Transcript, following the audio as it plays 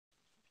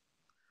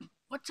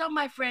What's up,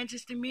 my friends?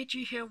 It's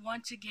Dimitri here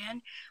once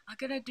again. I'm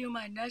gonna do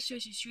my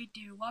Nursery Street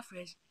Deer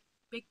Waffles.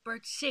 Big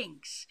Bird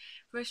Sings.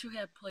 First, we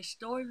have play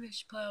story,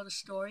 which play all the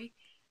story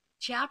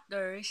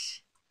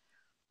chapters.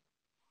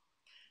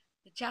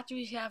 The chapter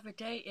we have for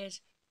today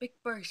is Big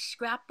Bird's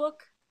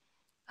Scrapbook.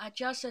 I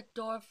just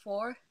adore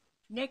for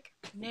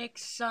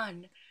Nick's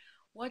son.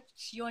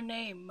 What's your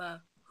name?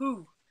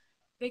 Who?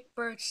 Big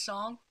Bird's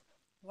song.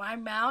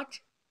 Rhyme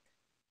out.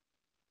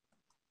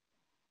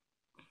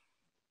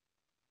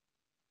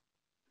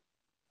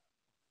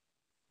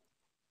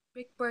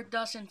 Big Bird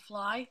doesn't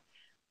fly.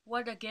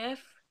 What a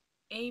gift.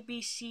 A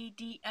B C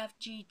D F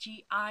G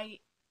G I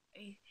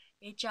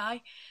H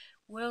I.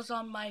 Wheels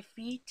on my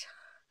feet.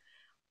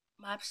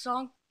 Map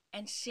song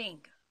and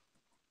sing.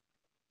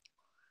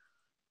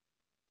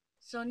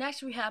 So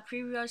next we have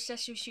previous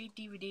Sesame Street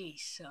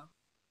DVDs. So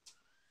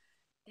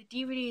the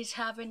DVDs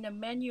having the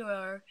menu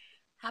are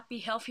Happy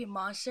Healthy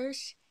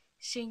Monsters,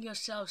 Sing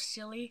Yourself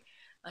Silly,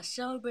 A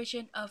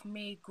Celebration of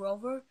May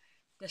Grover,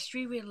 The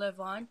Street We Live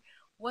On,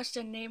 What's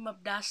the Name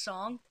of That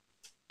Song,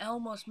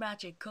 Elmo's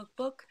Magic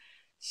Cookbook,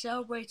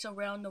 Celebrates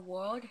Around the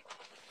World,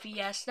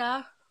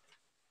 Fiesta,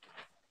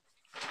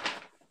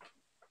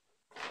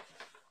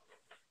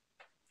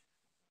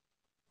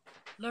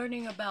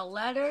 Learning About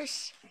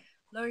Letters,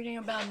 Learning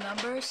About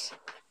Numbers,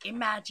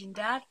 Imagine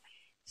That,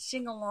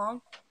 Sing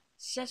Along,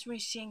 Sesame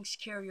Sings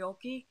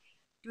Karaoke,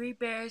 Three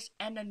Bears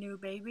and a New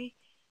Baby,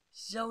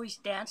 Zoe's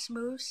Dance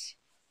Moves,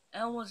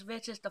 Elmo's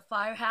Visits the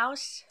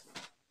Firehouse,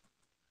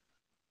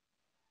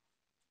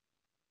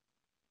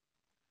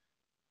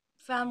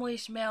 Family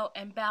Smell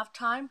and Bath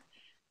Time,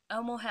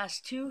 Elmo Has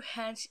Two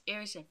Hands,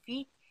 Ears, and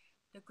Feet,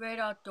 The Great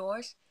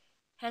Outdoors,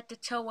 Head to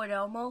Toe with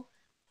Elmo,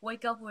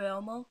 Wake Up with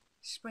Elmo,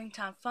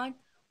 Springtime Fun,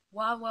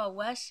 Wild Wild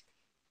West,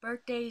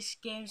 Birthdays,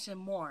 Games, and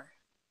more.